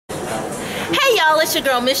y'all, it's your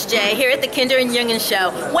girl Miss J here at the Kinder and Jungen Show.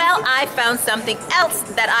 Well, I found something else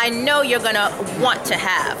that I know you're gonna want to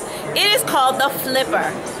have. It is called the flipper.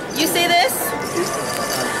 You see this?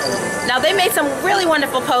 Now they made some really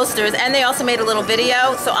wonderful posters and they also made a little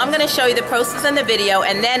video. So I'm gonna show you the posters and the video,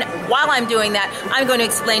 and then while I'm doing that, I'm going to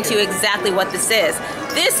explain to you exactly what this is.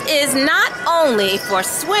 This is not only for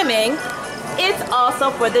swimming, it's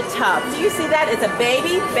also for the tub. Do you see that? It's a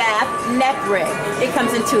baby bath neck ring. It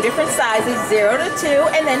comes in two different sizes, 0 to 2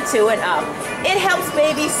 and then 2 and up. It helps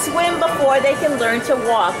babies swim before they can learn to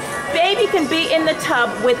walk. Baby can be in the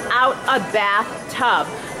tub without a bathtub.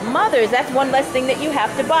 Mothers, that's one less thing that you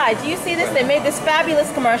have to buy. Do you see this? They made this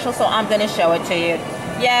fabulous commercial, so I'm going to show it to you.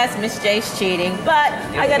 Yes, Miss J's cheating, but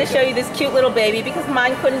I got to show you this cute little baby because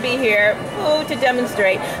mine couldn't be here to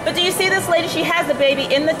demonstrate. But do you see this lady? She has the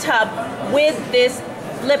baby in the tub with this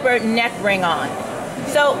flipper neck ring on.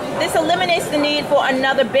 So this eliminates the need for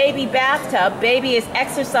another baby bathtub. Baby is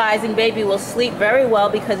exercising. Baby will sleep very well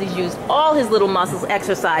because he's used all his little muscles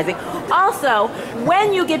exercising. Also,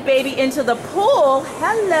 when you get baby into the pool,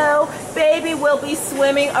 hello, baby will be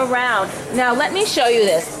swimming around. Now let me show you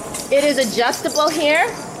this. It is adjustable here.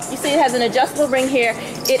 You see it has an adjustable ring here.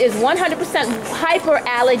 It is 100%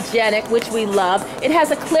 hyperallergenic, which we love. It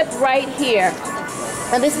has a clip right here.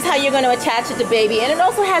 And this is how you're going to attach it to baby. And it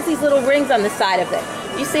also has these little rings on the side of it.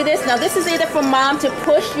 You see this? Now this is either for mom to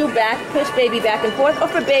push baby back and forth, or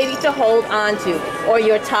for baby to hold on to, or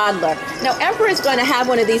your toddler. Now Emperor is going to have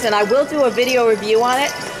one of these, and I will do a video review on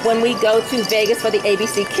it when we go to Vegas for the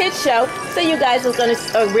ABC Kids show. So you guys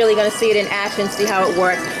are really going to see it in action, see how it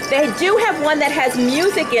works. They do have one that has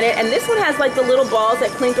music in it, and this one has like the little balls that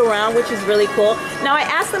clink around, which is really cool. Now I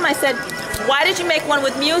asked them, I said, why did you make one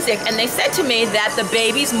with music? And they said to me that the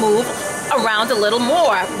babies move around a little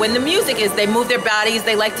more when the music is. They move their bodies,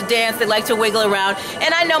 they like to dance, they like to wiggle around.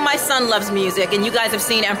 And I know my son loves music, and you guys have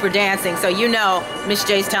seen Emperor dancing, so you know Miss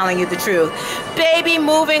J's telling you the truth. Baby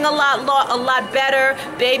moving a lot better,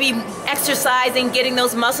 baby exercising, getting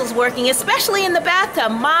those muscles working, especially in the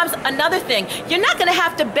bathtub. Moms, another thing, you're not gonna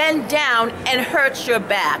have to bend down and hurt your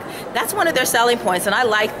back. That's one of their selling points, and I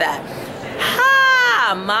like that.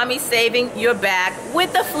 Mommy saving your back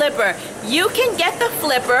with the flipper. You can get the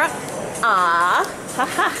flipper.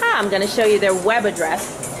 I'm going to show you their web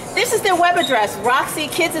address. This is their web address.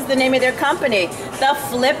 ROXY-KIDS is the name of their company. The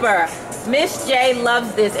flipper. Miss J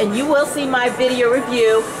loves this, and you will see my video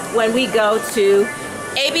review when we go to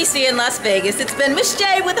ABC in Las Vegas. It's been Miss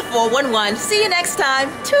J with the 411. See you next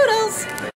time. Toodles.